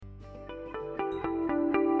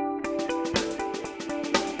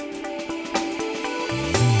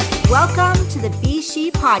Welcome to the Be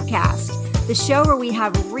She Podcast, the show where we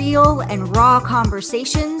have real and raw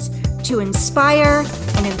conversations to inspire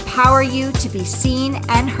and empower you to be seen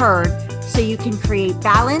and heard so you can create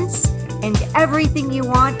balance and everything you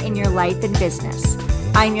want in your life and business.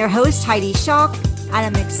 I'm your host, Heidi Schalk, and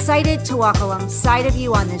I'm excited to walk alongside of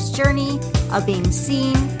you on this journey of being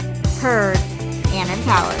seen, heard, and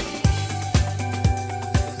empowered.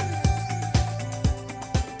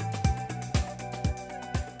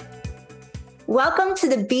 Welcome to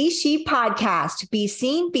the Be She Podcast. Be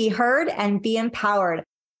seen, be heard, and be empowered.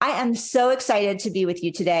 I am so excited to be with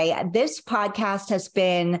you today. This podcast has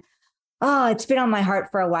been, it's been on my heart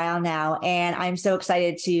for a while now, and I'm so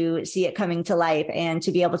excited to see it coming to life and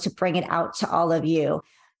to be able to bring it out to all of you.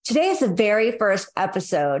 Today is the very first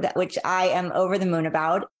episode, which I am over the moon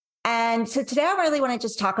about. And so today I really want to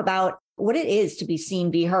just talk about what it is to be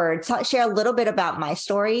seen, be heard, share a little bit about my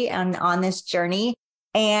story and on this journey,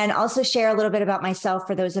 and also share a little bit about myself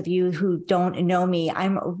for those of you who don't know me.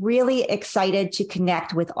 I'm really excited to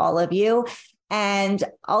connect with all of you. And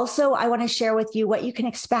also I want to share with you what you can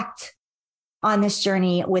expect on this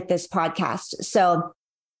journey with this podcast. So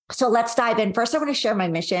let's dive in. First, I want to share my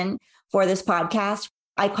mission for this podcast.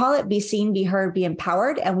 I call it Be Seen, Be Heard, Be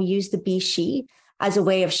Empowered. And we use the Be She as a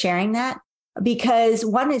way of sharing that because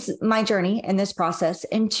one is my journey in this process.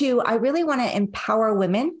 And two, I really want to empower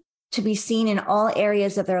women to be seen in all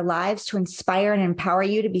areas of their lives, to inspire and empower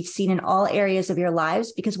you to be seen in all areas of your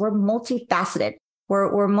lives, because we're multifaceted.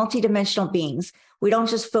 We're multidimensional beings. We don't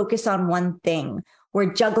just focus on one thing.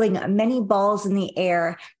 We're juggling many balls in the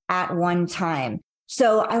air at one time.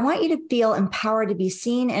 So I want you to feel empowered to be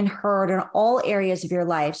seen and heard in all areas of your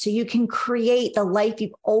life so you can create the life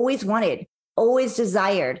you've always wanted, always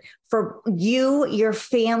desired for you, your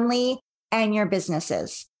family, and your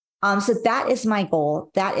businesses. So that is my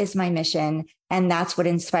goal. That is my mission. And that's what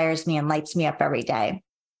inspires me and lights me up every day.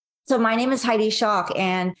 So my name is Heidi Schalk,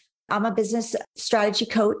 and I'm a business strategy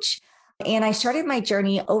coach. And I started my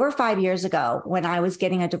journey over 5 years ago when I was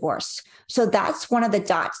getting a divorce. So that's one of the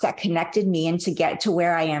dots that connected me and to get to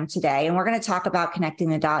where I am today. And we're going to talk about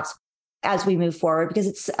connecting the dots as we move forward, because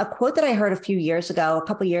it's a quote that I heard a couple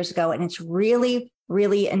years ago, and it's really,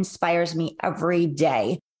 really inspires me every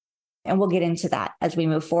day. And we'll get into that as we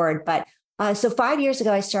move forward. But so 5 years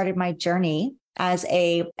ago, I started my journey as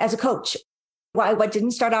a coach. What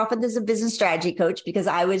didn't start off as a business strategy coach because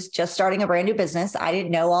I was just starting a brand new business. I didn't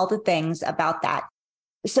know all the things about that.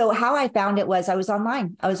 So how I found it was I was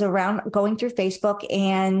online. I was around going through Facebook,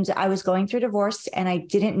 and I was going through divorce, and I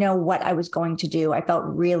didn't know what I was going to do. I felt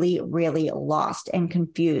really, really lost and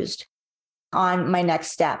confused on my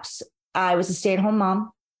next steps. I was a stay-at-home mom.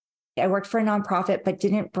 I worked for a nonprofit, but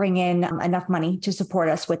didn't bring in enough money to support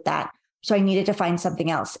us with that. So I needed to find something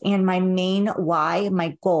else. And my main why,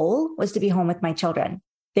 my goal was to be home with my children.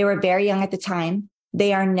 They were very young at the time.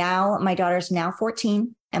 My daughter's now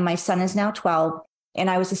 14 and my son is now 12. And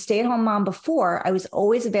I was a stay-at-home mom before. I was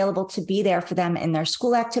always available to be there for them in their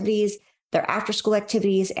school activities, their after-school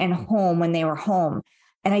activities, and home when they were home.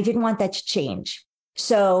 And I didn't want that to change.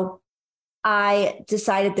 So I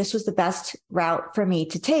decided this was the best route for me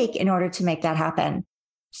to take in order to make that happen.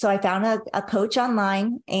 So I found a coach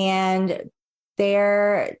online, and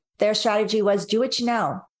their strategy was do what you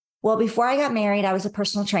know. Well, before I got married, I was a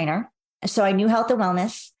personal trainer. So I knew health and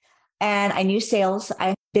wellness, and I knew sales.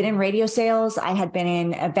 I've been in radio sales. I had been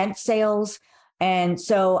in event sales. And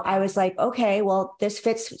so I was like, okay, well, this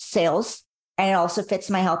fits sales, and it also fits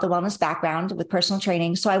my health and wellness background with personal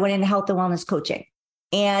training. So I went into health and wellness coaching.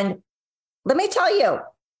 And let me tell you,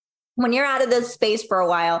 when you're out of this space for a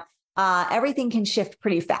while, everything can shift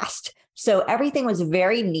pretty fast. So everything was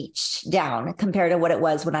very niched down compared to what it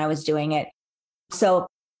was when I was doing it. So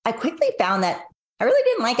I quickly found that I really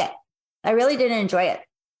didn't like it. I really didn't enjoy it.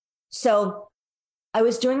 So I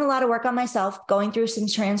was doing a lot of work on myself, going through some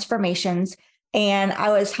transformations, and I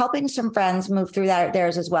was helping some friends move through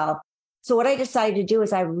theirs as well. So what I decided to do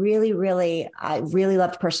is I really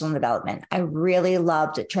loved personal development. I really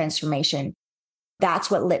loved transformation.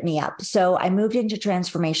 That's what lit me up. So I moved into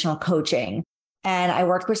transformational coaching, and I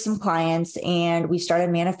worked with some clients, and we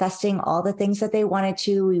started manifesting all the things that they wanted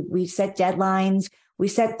to. We set deadlines, we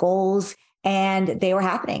set goals, and they were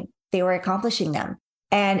happening. They were accomplishing them.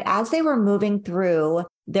 And as they were moving through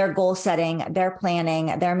their goal setting, their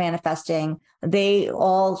planning, their manifesting, they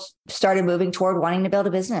all started moving toward wanting to build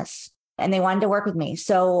a business. And they wanted to work with me.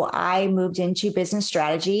 So I moved into business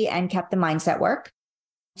strategy and kept the mindset work.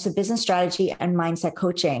 So business strategy and mindset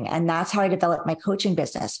coaching. And that's how I developed my coaching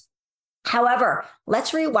business. However,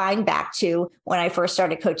 let's rewind back to when I first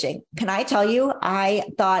started coaching. Can I tell you, I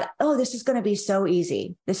thought, oh, this is going to be so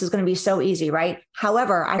easy. This is going to be so easy, right?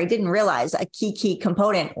 However, I didn't realize a key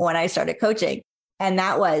component when I started coaching. And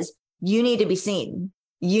that was, you need to be seen.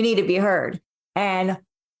 You need to be heard. And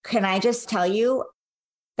can I just tell you,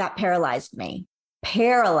 that paralyzed me.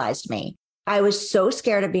 I was so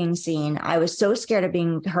scared of being seen. I was so scared of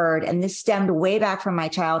being heard. And this stemmed way back from my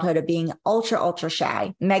childhood of being ultra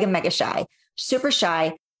shy, mega shy, super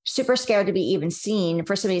scared to be even seen.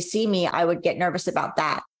 For somebody to see me, I would get nervous about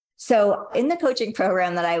that. So in the coaching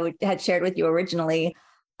program that I had shared with you originally,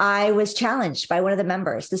 I was challenged by one of the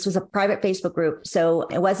members. This was a private Facebook group, so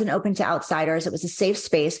it wasn't open to outsiders. It was a safe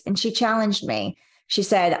space. And she challenged me. She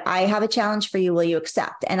said, I have a challenge for you. Will you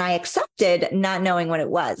accept? And I accepted, not knowing what it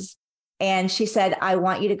was. And she said, I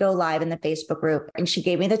want you to go live in the Facebook group. And she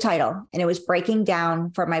gave me the title, and it was Breaking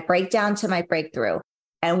Down, from my breakdown to my breakthrough.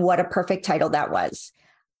 And what a perfect title that was.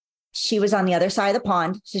 She was on the other side of the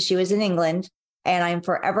pond. So she was in England. And I'm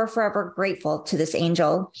forever grateful to this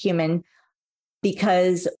angel human,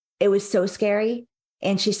 because it was so scary.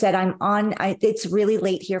 And she said, it's really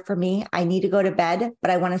late here for me. I need to go to bed, but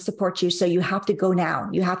I want to support you. So you have to go now.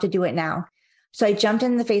 You have to do it now. So I jumped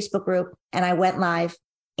in the Facebook group and I went live.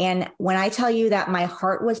 And when I tell you that my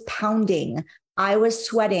heart was pounding, I was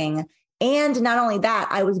sweating. And not only that,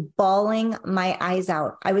 I was bawling my eyes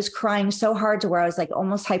out. I was crying so hard to where I was like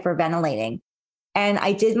almost hyperventilating. And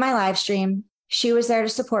I did my live stream. She was there to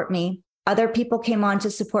support me. Other people came on to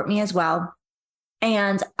support me as well.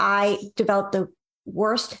 And I developed the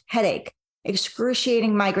worst headache,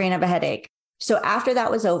 excruciating migraine of a headache. So after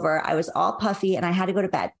that was over, I was all puffy and I had to go to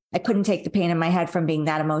bed. I couldn't take the pain in my head from being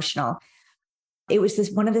that emotional. It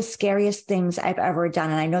was one of the scariest things I've ever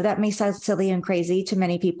done. And I know that may sound silly and crazy to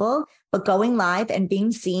many people, but going live and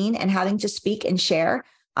being seen and having to speak and share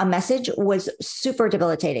a message was super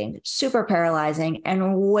debilitating, super paralyzing,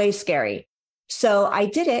 and way scary. So I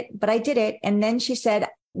did it. And then she said,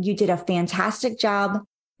 you did a fantastic job.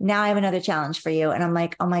 Now I have another challenge for you. And I'm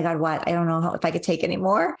like, oh my God, what? I don't know if I could take any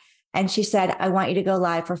more. And she said, I want you to go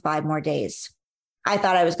live for 5 more days. I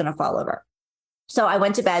thought I was going to fall over. So I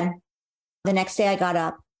went to bed. The next day I got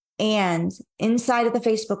up, and inside of the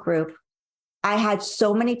Facebook group, I had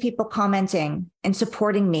so many people commenting and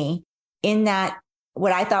supporting me in that,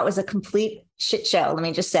 what I thought was a complete shit show. Let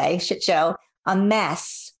me just say shit show, a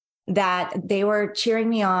mess, that they were cheering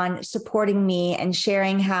me on, supporting me, and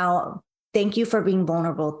sharing how, thank you for being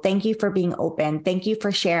vulnerable. Thank you for being open. Thank you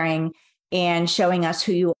for sharing and showing us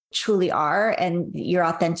who you truly are and your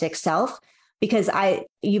authentic self. Because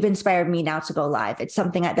you've inspired me now to go live. It's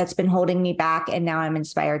something that's been holding me back. And now I'm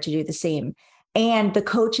inspired to do the same. And the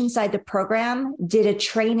coach inside the program did a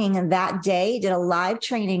training that day, did a live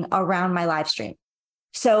training around my live stream.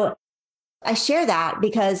 So I share that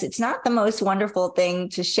because it's not the most wonderful thing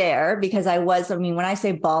to share, because when I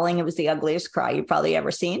say bawling, it was the ugliest cry you've probably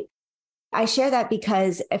ever seen. I share that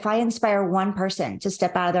because if I inspire one person to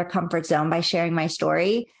step out of their comfort zone by sharing my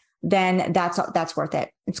story, then that's worth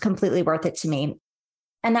it. It's completely worth it to me.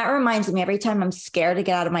 And that reminds me, every time I'm scared to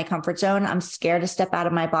get out of my comfort zone, I'm scared to step out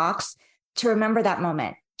of my box, to remember that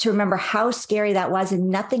moment, to remember how scary that was. And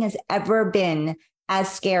nothing has ever been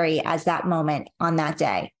as scary as that moment on that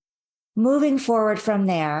day. Moving forward from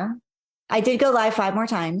there, I did go live 5 more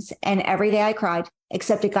times, and every day I cried,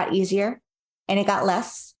 except it got easier and it got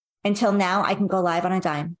less, until now I can go live on a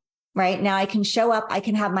dime. Right now I can show up, I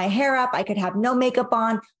can have my hair up, I could have no makeup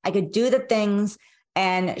on, I could do the things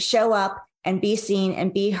and show up and be seen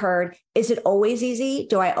and be heard. Is it always easy?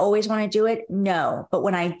 Do I always want to do it? No. But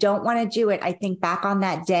when I don't want to do it, I think back on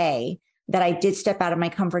that day that I did step out of my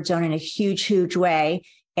comfort zone in a huge way.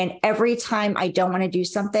 And every time I don't want to do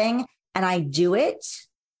something and I do it,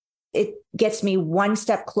 it gets me one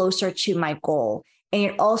step closer to my goal. And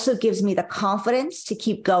it also gives me the confidence to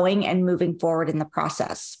keep going and moving forward in the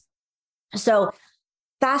process. So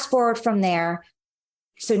fast forward from there.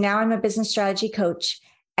 So now I'm a business strategy coach,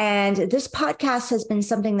 and this podcast has been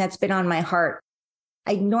something that's been on my heart.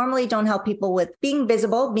 I normally don't help people with being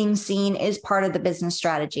visible. Being seen is part of the business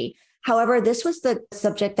strategy. However, this was the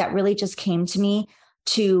subject that really just came to me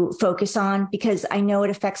to focus on, because I know it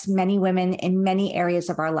affects many women in many areas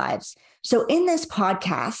of our lives. So in this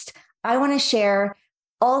podcast, I want to share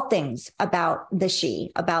all things about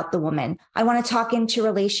about the woman. I want to talk into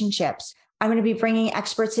relationships. I'm going to be bringing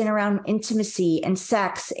experts in around intimacy and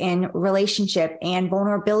sex and relationship and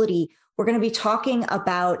vulnerability. We're going to be talking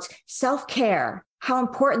about self-care, how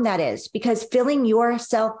important that is, because filling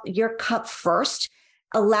your cup first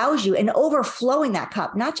allows you, and overflowing that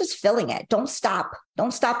cup, not just filling it. Don't stop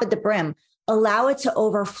at the brim. allow it to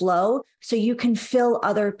overflow so you can fill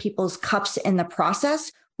other people's cups in the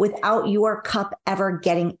process without your cup ever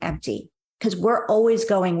getting empty. Because we're always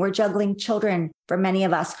going, we're juggling children for many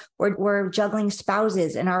of us. We're juggling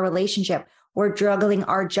spouses in our relationship. We're juggling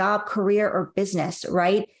our job, career, or business,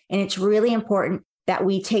 right? And it's really important that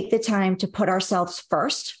we take the time to put ourselves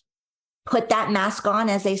first, put that mask on,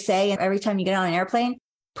 as they say, every time you get on an airplane,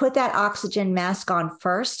 put that oxygen mask on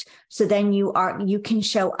first. So then you can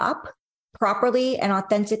show up properly and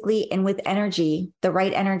authentically and with energy, the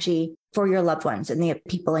right energy for your loved ones and the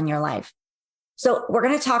people in your life. So we're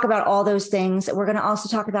going to talk about all those things. We're going to also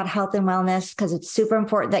talk about health and wellness because it's super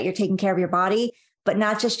important that you're taking care of your body, but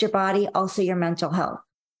not just your body, also your mental health.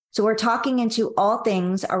 So we're talking into all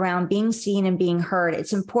things around being seen and being heard.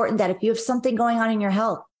 It's important that if you have something going on in your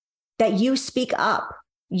health, that you speak up.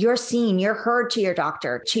 You're seen, you're heard to your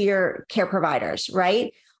doctor, to your care providers,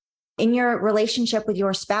 right? In your relationship with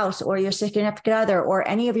your spouse or your significant other or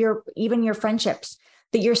any of even your friendships,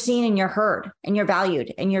 that you're seen and you're heard and you're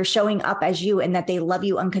valued and you're showing up as you and that they love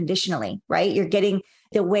you unconditionally, right? You're getting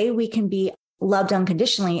the way we can be loved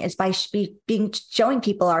unconditionally is by showing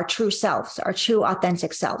people our true selves, our true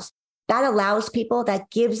authentic selves. That allows people,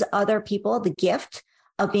 that gives other people the gift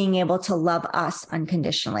of being able to love us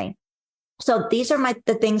unconditionally. So these are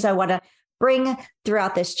the things I want to bring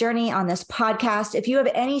throughout this journey on this podcast. If you have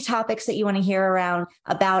any topics that you want to hear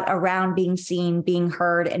around being seen, being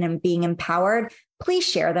heard, and being empowered, please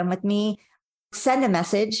share them with me. Send a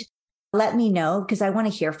message. Let me know because I want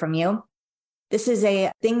to hear from you. This is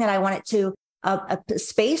a thing that I want it to, a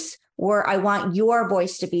space where I want your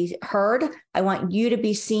voice to be heard. I want you to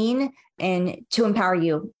be seen and to empower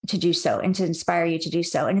you to do so and to inspire you to do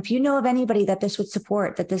so. And if you know of anybody that this would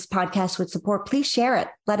support, that this podcast would support, please share it.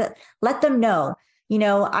 Let them know.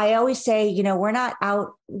 I always say, we're not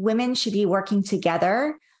out. Women should be working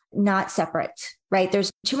together, not separate, right?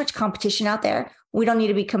 There's too much competition out there. We don't need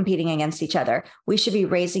to be competing against each other. We should be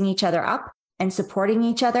raising each other up and supporting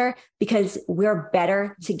each other because we're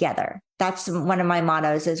better together. That's one of my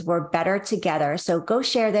mottos is we're better together. So go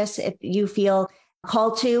share this if you feel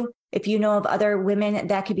called to. If you know of other women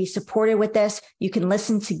that could be supported with this, you can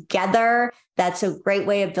listen together. That's a great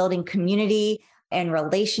way of building community and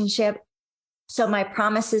relationship. So my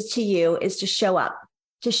promises to you is to show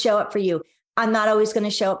up for you. I'm not always going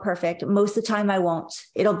to show up perfect. Most of the time I won't.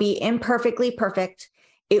 It'll be imperfectly perfect.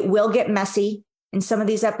 It will get messy. In some of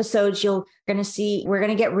these episodes, you're going to see, we're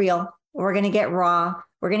going to get real. We're going to get raw.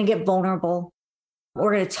 We're going to get vulnerable.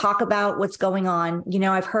 We're going to talk about what's going on.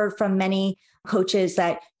 I've heard from many coaches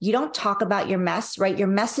that you don't talk about your mess, right? Your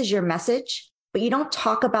mess is your message, but you don't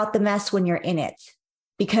talk about the mess when you're in it.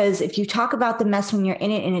 Because if you talk about the mess when you're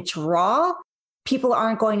in it and it's raw, people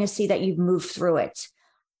aren't going to see that you've moved through it.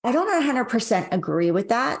 I don't 100% agree with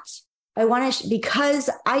that. Because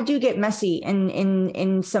I do get messy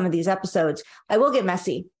in some of these episodes. I will get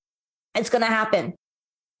messy. It's going to happen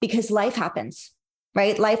because life happens,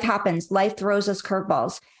 right? Life happens. Life throws us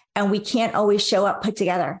curveballs and we can't always show up put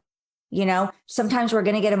together. Sometimes we're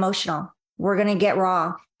going to get emotional. We're going to get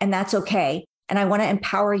raw and that's okay. And I want to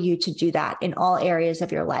empower you to do that in all areas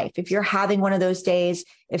of your life. If you're having one of those days,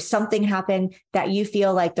 if something happened that you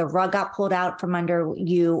feel like the rug got pulled out from under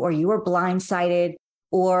you, or you were blindsided,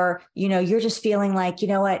 or, you're just feeling like,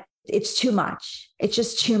 it's too much. It's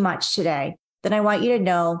just too much today. Then I want you to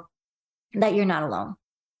know that you're not alone.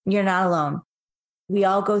 You're not alone. We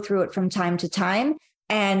all go through it from time to time.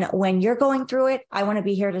 And when you're going through it, I want to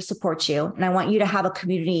be here to support you. And I want you to have a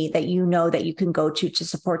community that you know that you can go to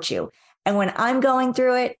support you. And when I'm going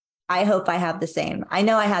through it, I hope I have the same. I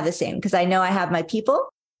know I have the same because I know I have my people.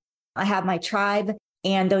 I have my tribe.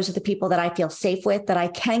 And those are the people that I feel safe with, that I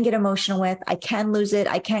can get emotional with. I can lose it.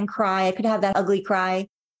 I can cry. I could have that ugly cry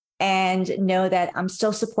and know that I'm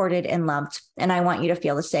still supported and loved. And I want you to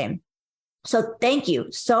feel the same. So thank you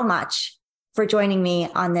so much for joining me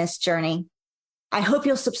on this journey. I hope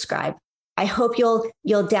you'll subscribe. I hope you'll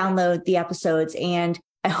download the episodes and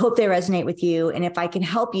I hope they resonate with you. And if I can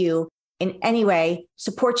help you in any way,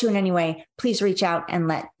 support you in any way, please reach out and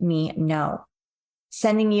let me know.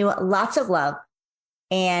 Sending you lots of love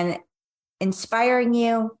and inspiring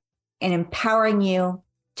you and empowering you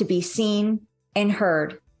to be seen and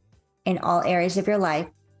heard in all areas of your life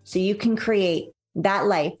so you can create that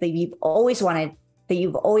life that you've always wanted, that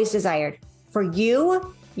you've always desired for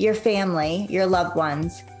you, your family, your loved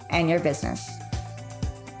ones, and your business.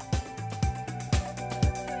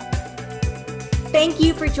 Thank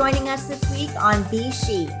you for joining us this week on Be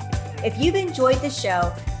She. If you've enjoyed the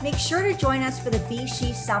show, make sure to join us for the Be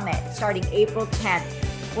She Summit starting April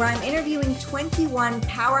 10th. where I'm interviewing 21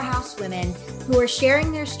 powerhouse women who are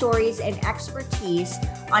sharing their stories and expertise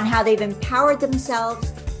on how they've empowered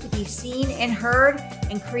themselves to be seen and heard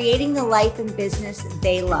and creating the life and business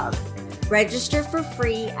they love. Register for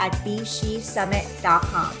free at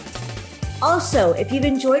BeSheSummit.com. Also, if you've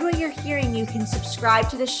enjoyed what you're hearing, you can subscribe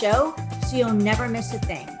to the show so you'll never miss a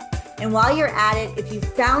thing. And while you're at it, if you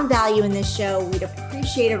found value in this show, we'd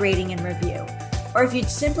appreciate a rating and review. Or if you'd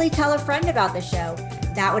simply tell a friend about the show,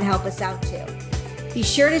 that would help us out too. Be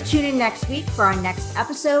sure to tune in next week for our next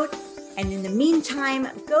episode. And in the meantime,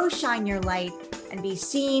 go shine your light and be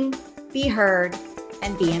seen, be heard,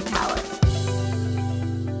 and be empowered.